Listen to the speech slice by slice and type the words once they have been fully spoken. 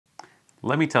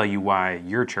Let me tell you why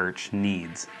your church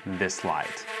needs this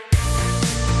light.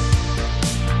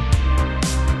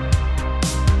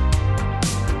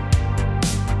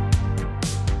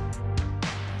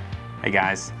 Hey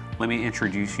guys, let me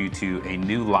introduce you to a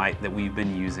new light that we've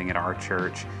been using at our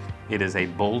church. It is a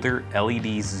Boulder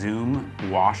LED Zoom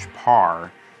Wash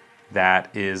Par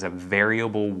that is a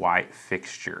variable white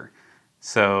fixture.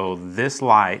 So this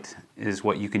light is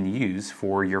what you can use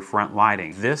for your front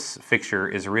lighting. This fixture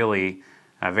is really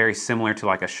very similar to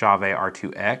like a Chauvet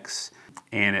R2X,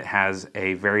 and it has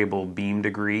a variable beam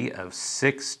degree of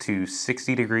 6 to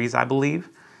 60 degrees, I believe.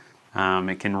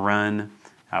 It can run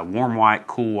warm white,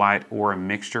 cool white, or a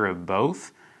mixture of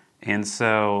both. And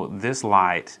so this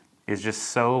light is just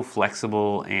so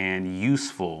flexible and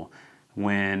useful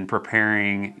when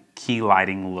preparing key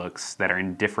lighting looks that are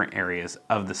in different areas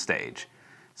of the stage.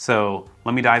 So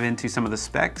let me dive into some of the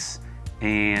specs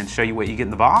and show you what you get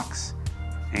in the box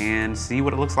and see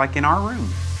what it looks like in our room.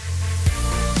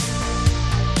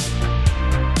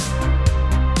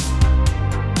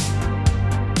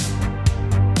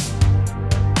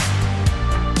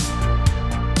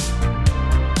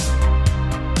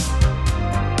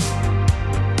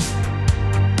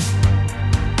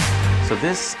 So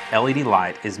this LED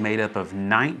light is made up of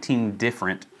 19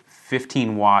 different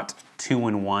 15-watt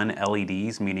 2-in-1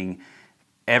 LEDs, meaning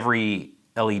every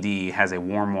LED has a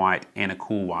warm white and a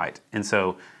cool white. And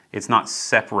so it's not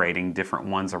separating different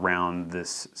ones around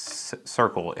this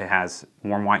circle. It has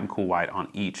warm white and cool white on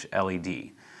each LED.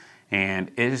 And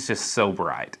it is just so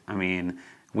bright. I mean,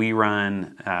 we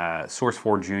run Source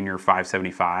 4 Junior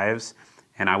 575s,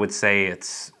 and I would say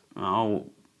it's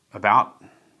about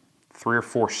 3 or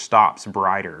 4 stops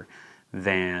brighter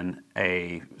than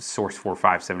a Source 4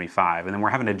 575. And then we're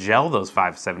having to gel those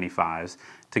 575s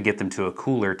to get them to a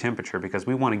cooler temperature because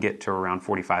we want to get to around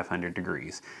 4,500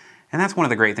 degrees. And that's one of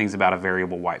the great things about a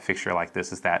variable white fixture like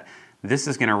this, is that this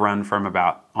is going to run from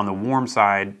about, on the warm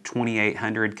side,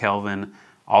 2,800 Kelvin,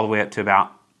 all the way up to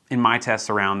about, in my tests,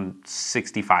 around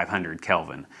 6,500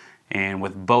 Kelvin. And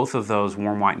with both of those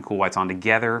warm white and cool whites on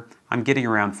together, I'm getting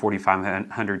around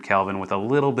 4,500 Kelvin with a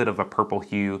little bit of a purple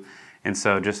hue. And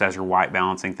so just as you're white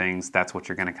balancing things, that's what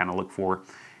you're going to kind of look for.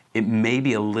 It may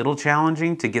be a little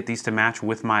challenging to get these to match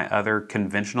with my other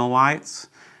conventional lights,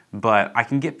 but I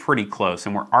can get pretty close.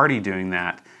 And we're already doing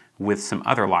that with some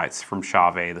other lights from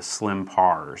Chauvet, the slim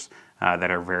pars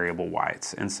that are variable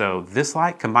whites. And so this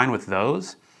light combined with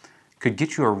those could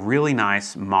get you a really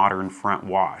nice modern front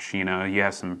wash. You know, you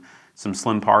have some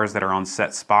slim pars that are on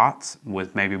set spots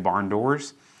with maybe barn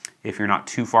doors. If you're not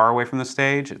too far away from the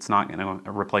stage, it's not going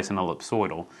to replace an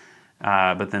ellipsoidal.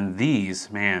 But then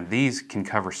these, man, these can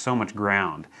cover so much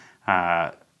ground.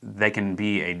 They can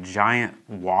be a giant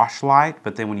wash light,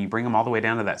 but then when you bring them all the way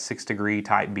down to that 6-degree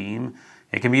type beam,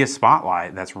 it can be a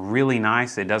spotlight that's really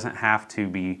nice. It doesn't have to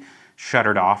be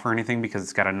shuttered off or anything because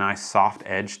it's got a nice soft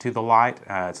edge to the light.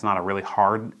 It's not a really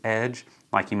hard edge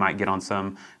like you might get on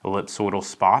some ellipsoidal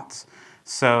spots.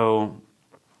 So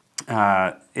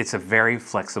it's a very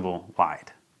flexible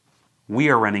light. We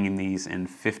are running in these in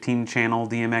 15-channel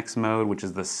DMX mode, which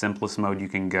is the simplest mode you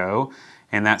can go,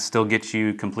 and that still gets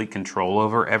you complete control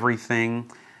over everything.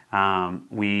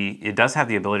 It does have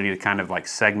the ability to kind of like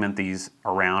segment these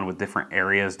around with different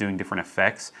areas doing different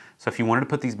effects. So if you wanted to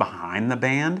put these behind the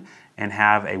band and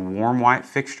have a warm white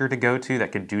fixture to go to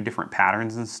that could do different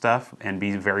patterns and stuff and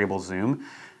be variable zoom,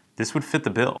 this would fit the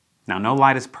bill. Now, no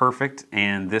light is perfect,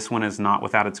 and this one is not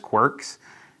without its quirks.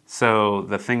 So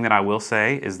the thing that I will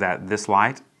say is that this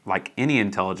light, like any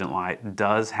intelligent light,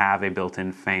 does have a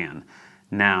built-in fan.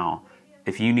 Now,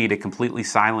 if you need a completely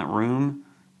silent room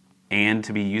and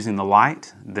to be using the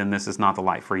light, then this is not the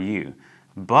light for you.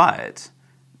 But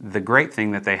the great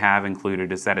thing that they have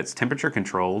included is that it's temperature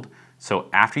controlled, so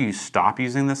after you stop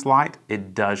using this light,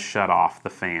 it does shut off the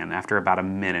fan after about a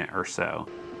minute or so.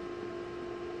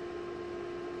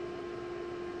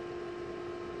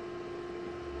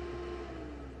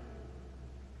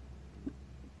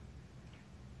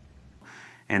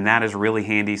 And that is really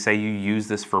handy. Say you use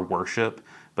this for worship,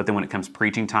 but then when it comes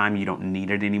preaching time, you don't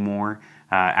need it anymore.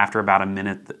 After about a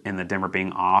minute and the dimmer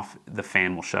being off, the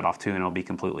fan will shut off too and it'll be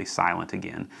completely silent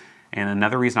again. And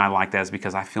another reason I like that is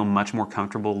because I feel much more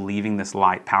comfortable leaving this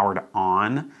light powered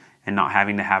on and not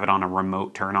having to have it on a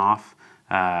remote turn off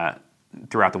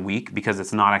throughout the week, because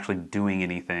it's not actually doing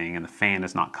anything and the fan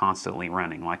is not constantly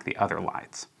running like the other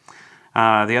lights.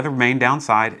 The other main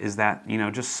downside is that,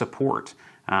 just support.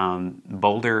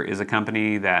 Boulder is a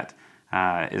company that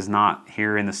is not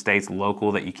here in the States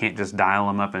local, that you can't just dial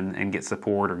them up and get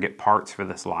support or get parts for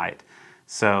this light.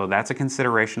 So that's a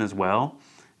consideration as well.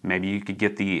 Maybe you could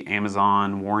get the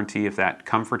Amazon warranty if that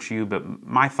comforts you, but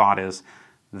my thought is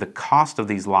the cost of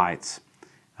these lights,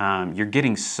 you're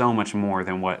getting so much more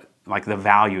than what, like the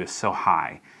value is so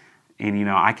high. And you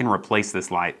know, I can replace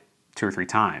this light 2 or 3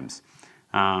 times.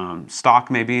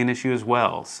 Stock may be an issue as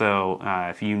well. So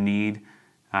if you need,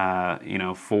 you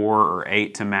know, 4 or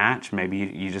 8 to match, maybe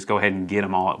you just go ahead and get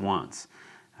them all at once.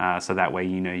 So that way,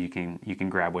 you know, you can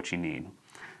grab what you need.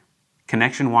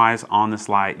 Connection wise on this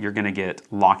light, you're going to get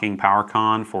locking power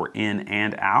con for in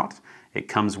and out. It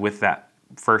comes with that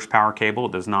first power cable.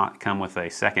 It does not come with a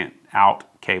second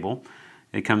out cable.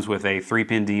 It comes with a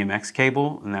 3-pin DMX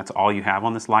cable, and that's all you have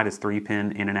on this light is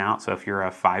 3-pin in and out. So if you're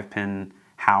a 5-pin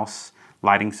house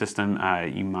lighting system,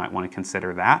 you might want to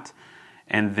consider that.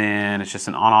 And then it's just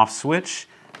an on-off switch.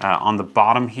 On the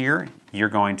bottom here, you're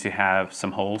going to have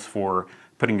some holes for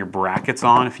putting your brackets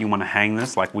on if you want to hang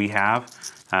this like we have.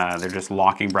 They're just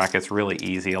locking brackets, really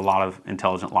easy. A lot of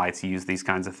intelligent lights use these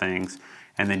kinds of things.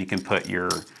 And then you can put your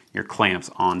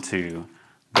clamps onto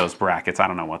those brackets. I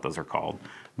don't know what those are called.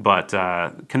 But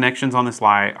connections on this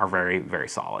light are very, very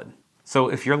solid. So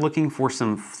if you're looking for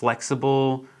some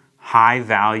flexible, high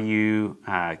value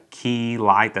key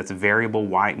light that's variable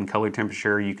white and color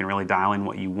temperature, you can really dial in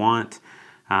what you want.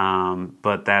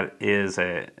 But that is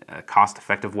a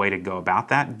cost-effective way to go about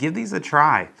that. Give these a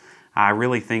try. I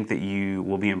really think that you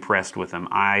will be impressed with them.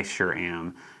 I sure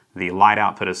am. The light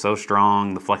output is so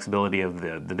strong, the flexibility of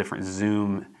the different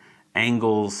zoom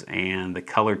angles and the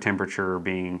color temperature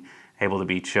being able to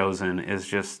be chosen is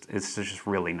just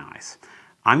really nice.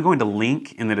 I'm going to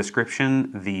link in the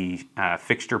description the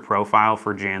fixture profile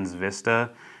for Jan's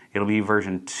Vista. It'll be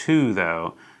version 2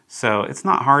 though, so it's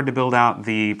not hard to build out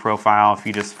the profile if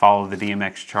you just follow the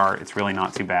DMX chart. It's really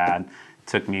not too bad. It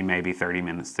took me maybe 30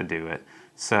 minutes to do it.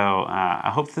 So I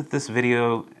hope that this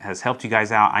video has helped you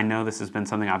guys out. I know this has been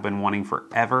something I've been wanting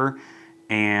forever,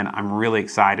 and I'm really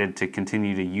excited to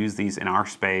continue to use these in our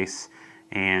space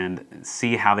and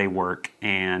see how they work,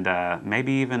 and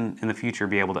maybe even in the future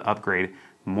be able to upgrade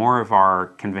more of our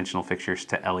conventional fixtures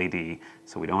to LED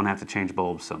so we don't have to change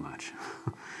bulbs so much.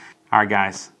 All right,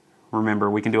 guys,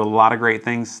 remember, we can do a lot of great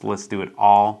things. Let's do it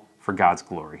all for God's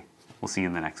glory. We'll see you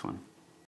in the next one.